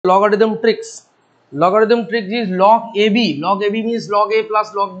logarithm tricks. Logarithm trick is log AB. Log AB means log A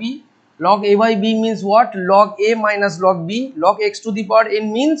plus log B. Log A by B means what? Log A minus log B. Log x to the power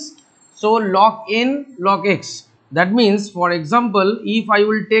n means, so log n log x. That means, for example, if I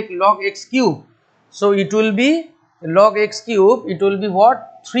will take log x cube, so it will be log x cube, it will be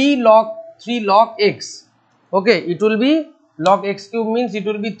what? 3 log x. Okay, it will be log x cube means it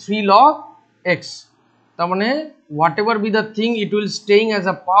will be 3 log x. Whatever be the thing, it will staying as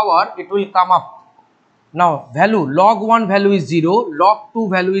a power, it will come up. Now value, log 1 value is 0, log 2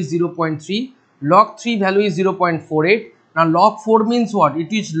 value is 0.3, log 3 value is 0.48. Now log 4 means what?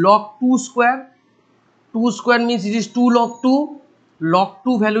 It is log 2 square. 2 square means it is 2 log 2. Log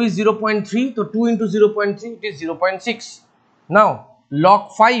 2 value is 0.3, so 2 into 0.3, it is 0.6. Now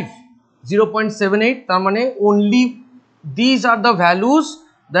log 5 0.78, only these are the values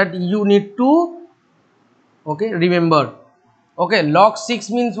that you need to remember. Okay, log 6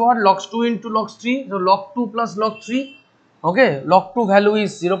 means what? Log 2 into log 3, so log 2 plus log 3. Okay, log 2 value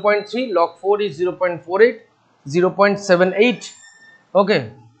is 0.3, log 4 is 0.48, 0.78.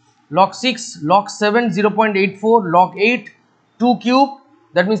 Okay, log 6, log 7 0.84, log 8 2 cube,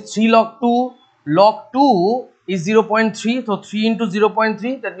 that means 3 log 2, log 2 is 0.3, so 3 into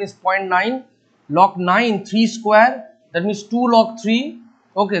 0.3, that means 0.9, log 9 3 square, that means 2 log 3.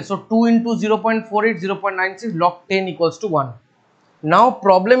 Okay, so 2 into 0.48, 0.96, log 10 equals to 1. Now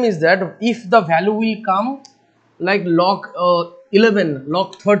problem is that if the value will come like log 11,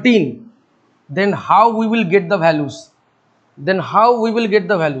 log 13, then how we will get the values?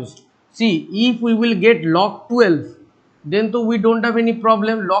 See, if we will get log 12, then we don't have any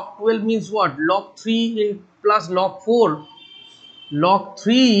problem. Log 12 means what? Log 3 plus log 4. Log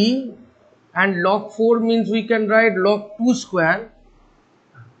 3 and log 4 means we can write log 2 square.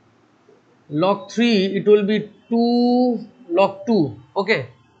 Log 3, it will be 2 log 2. Okay,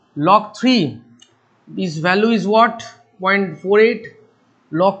 log 3, this value is what? 0.48.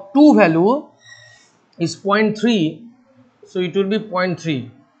 Log 2 value is 0.3, so it will be 0.3.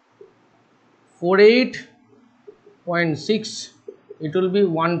 48.6, it will be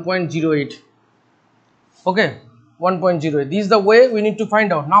 1.08. Okay, 1.08. This is the way we need to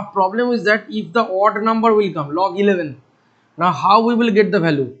find out. Now problem is that if the odd number will come, log 11, now how we will get the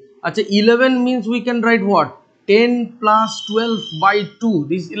value? Achha, 11 means we can write what? 10 plus 12 by 2.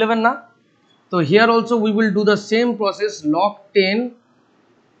 This is 11 na? So here also we will do the same process, log 10,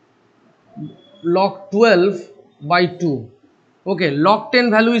 log 12 by 2. Okay, log 10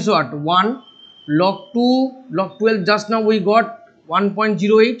 value is what? 1. Log 2, log 12, just now we got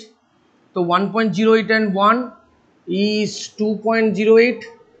 1.08. So 1.08 and 1 is 2.08,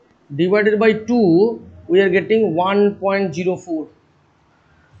 divided by 2, we are getting 1.04.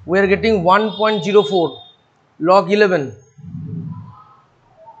 We are getting 1.04 log 11.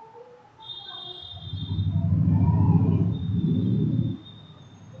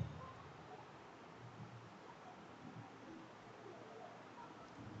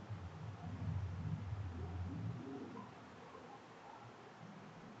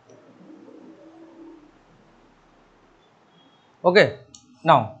 Okay,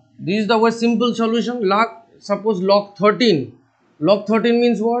 now this is the way simple solution. Suppose log 13. Log 13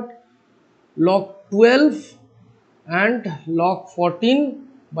 means what? Log 12 and log 14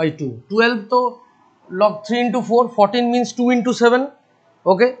 by 2. 12 to log 3 into 4, 14 means 2 into 7.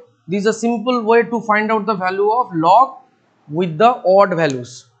 Okay, this is a simple way to find out the value of log with the odd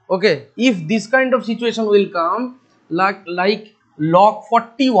values. Okay, if this kind of situation will come like log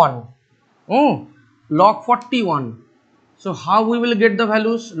 41, log 41. So how we will get the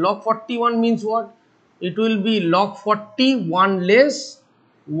values? Log 41 means what? It will be log 40, 1 less,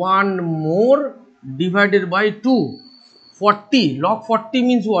 1 more, divided by 2. 40, log 40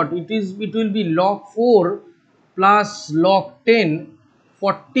 means what? It will be log 4 plus log 10.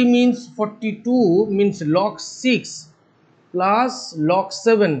 40 means 42 means log 6 plus log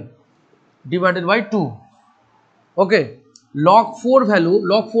 7 divided by 2. Okay, log 4 value,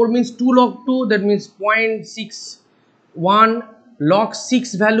 log 4 means 2 log 2, that means 0.61. Log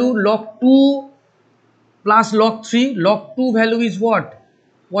 6 value, log 2 plus log 3, log 2 value is what?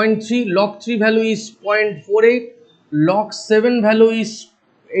 0.3, log 3 value is 0.48, log 7 value is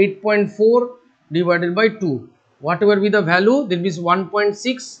 8.4 divided by 2. Whatever be the value, that is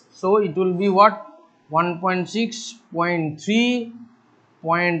 1.6, so it will be what? 1.6, 0.3,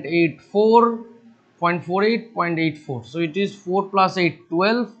 0.84, 0.48, 0.84. So it is 4 plus 8,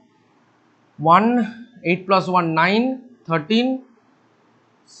 12, 1, 8 plus 1, 9, 13,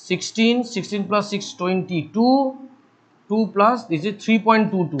 16, 16 plus 6, 22, 2 plus, this is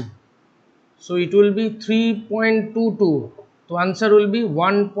 3.22. So it will be 3.22. So answer will be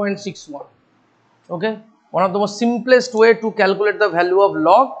 1.61. Okay, one of the most simplest way to calculate the value of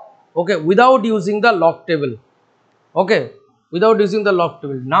log, okay, without using the log table. Okay, without using the log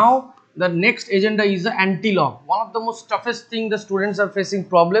table. Now the next agenda is the anti-log. One of the most toughest thing the students are facing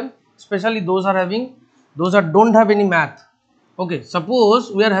problem, especially those that don't have any math. Okay, suppose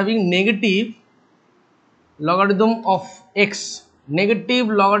we are having negative logarithm of x. Negative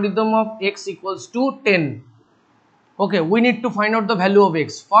logarithm of x equals to 10. Okay, we need to find out the value of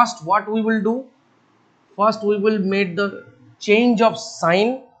x. First, what we will do? First, we will make the change of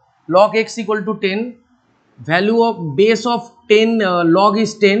sign. Log x equal to 10. Value of base of 10, log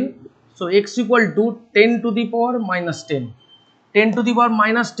is 10. So, x equal to 10 to the power minus 10. 10 to the power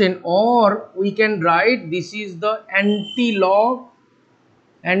minus 10, or we can write this is the anti-log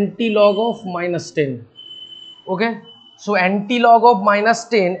of minus 10. Okay, so anti-log of minus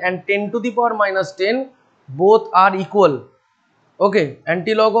 10 and 10 to the power minus 10 both are equal. Okay,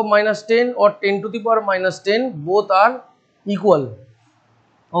 anti-log of minus 10 or 10 to the power minus 10 both are equal.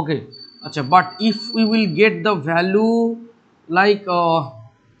 Okay, achha, but if we will get the value like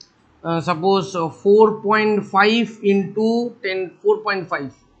suppose 4.5 into 10,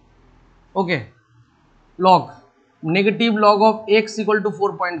 4.5. Okay, log, negative log of x equal to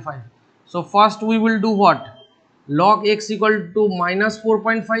 4.5. So first we will do what? Log x equal to minus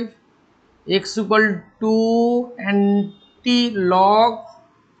 4.5, x equal to anti-log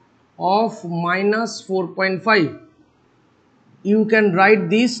of minus 4.5. You can write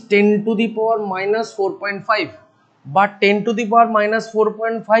this 10 to the power minus 4.5, but 10 to the power minus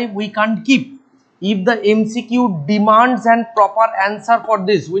 4.5 we can't keep. If the MCQ demands and proper answer for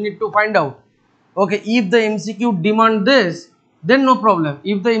this, we need to find out. Okay, if the MCQ demand this, then no problem.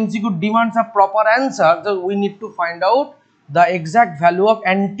 If the MCQ demands a proper answer, then we need to find out the exact value of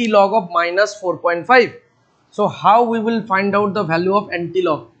anti-log of minus 4.5. So how we will find out the value of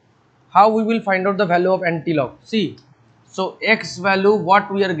anti-log? How we will find out the value of anti-log? See, so x value,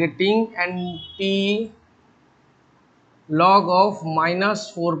 what we are getting, anti-log of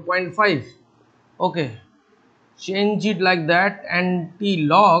minus 4.5. Okay, change it like that,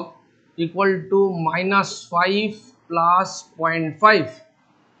 anti-log equal to minus 5 plus 0.5.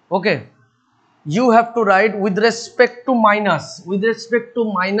 Okay, you have to write with respect to minus. With respect to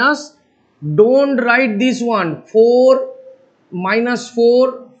minus, don't write this one 4 minus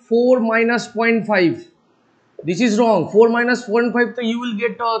 4 minus 0.5. This is wrong. 4 minus 4.5, so you will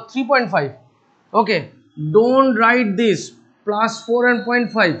get 3.5. Okay, don't write this plus 4 and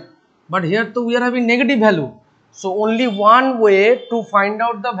 0.5, but here too we are having negative value. So only one way to find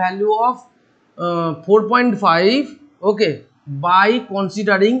out the value of 4.5, okay, by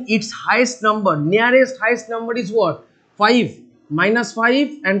considering its highest number. Nearest highest number is what? 5, minus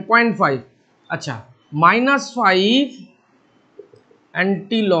 5 and 0.5. Acha, minus 5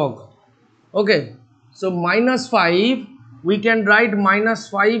 anti-log. Okay, so minus 5, we can write minus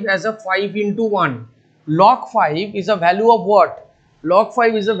 5 as a 5 into 1. Log 5 is a value of what? Log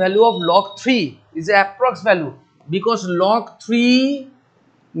 5 is a value of log 3, is an approx value, because log 3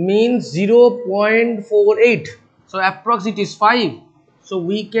 means 0.48. So approx it is 5. So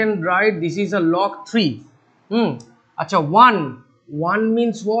we can write this is a log 3. Acha, 1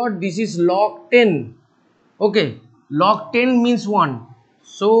 means what? This is log 10. Okay, log 10 means 1.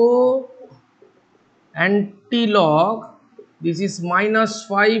 So anti-log, this is minus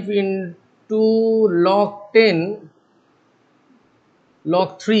 5 into log 10,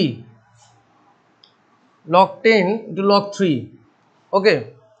 log 3, log 10 to log 3.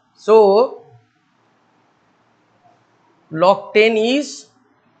 Okay, so log 10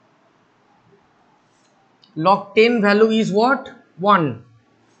 value is what? 1.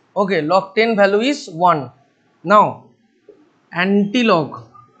 Okay, log 10 value is 1. Now anti-log,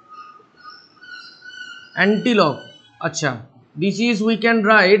 acha, this is, we can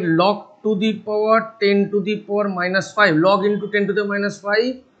write log to the power 10 to the power minus 5, log into 10 to the minus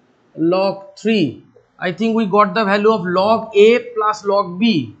 5, log 3. I think we got the value of log A plus log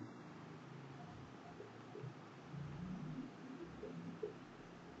B.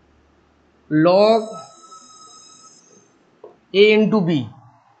 Log A into B.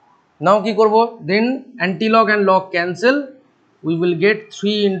 Now ki korbo? Then anti-log and log cancel. We will get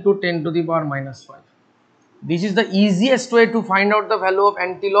 3 into 10 to the power minus 5. This is the easiest way to find out the value of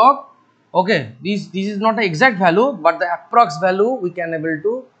anti-log. Okay, this is not an exact value, but the approx value we can able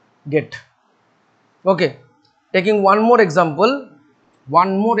to get. Okay, taking one more example.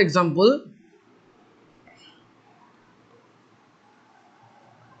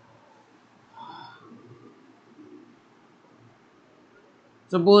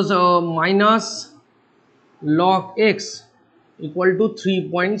 Suppose minus log x equal to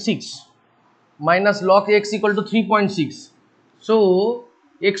 3.6 minus log x equal to 3.6. So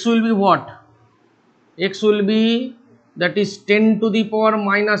x will be what? X will be, that is 10 to the power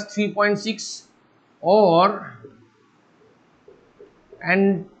minus 3.6 or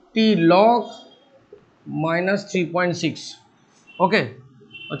anti-log minus 3.6. Okay.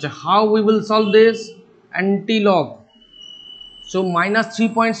 Okay, how we will solve this? Anti-log. So minus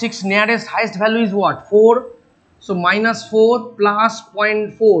 3.6, nearest highest value is what? 4. So minus 4 plus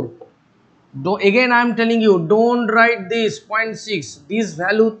 0.4. Though again I am telling you, don't write this 0.6. This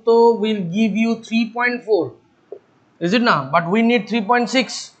value though will give you 3.4. Is it now? But we need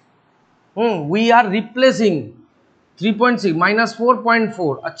 3.6. We are replacing 3.6 minus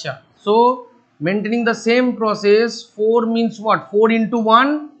 4.4. Acha. So maintaining the same process, 4 means what? 4 into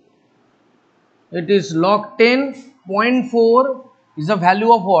 1. It is log 10. 0.4 is the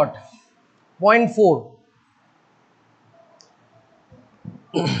value of what? 0.4.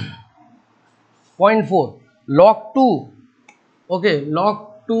 0.4. Log 2. Okay,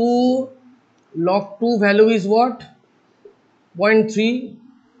 log 2 value is what? 0.3.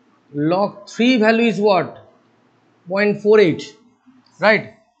 Log 3 value is what? 0.48.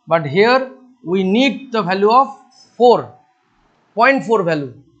 Right? But here we need the value of 4. 0.4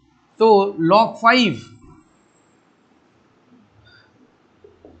 value. So log 5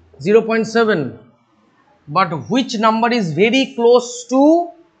 0.7. But which number is very close to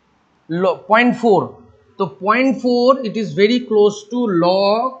 0.4? So 0.4 it is very close to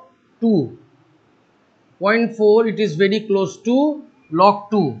log 2. 0.4 it is very close to log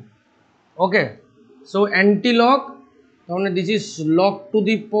 2. Okay. So anti-log, this is log to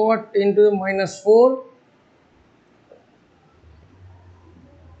the power 10 to the minus 4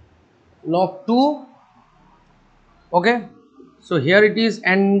 log 2. Okay. So here it is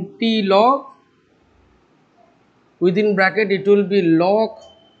anti-log, within bracket it will be log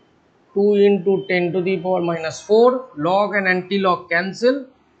 2 into 10 to the power minus 4. Log and anti-log cancel.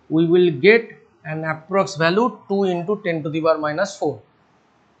 We will get an approx value 2 into 10 to the power minus 4.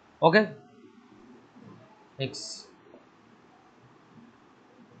 Okay. X.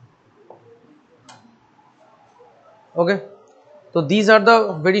 Okay. So these are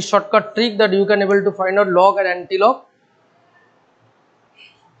the very shortcut trick that you can able to find out log and anti-log.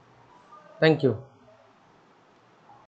 Thank you.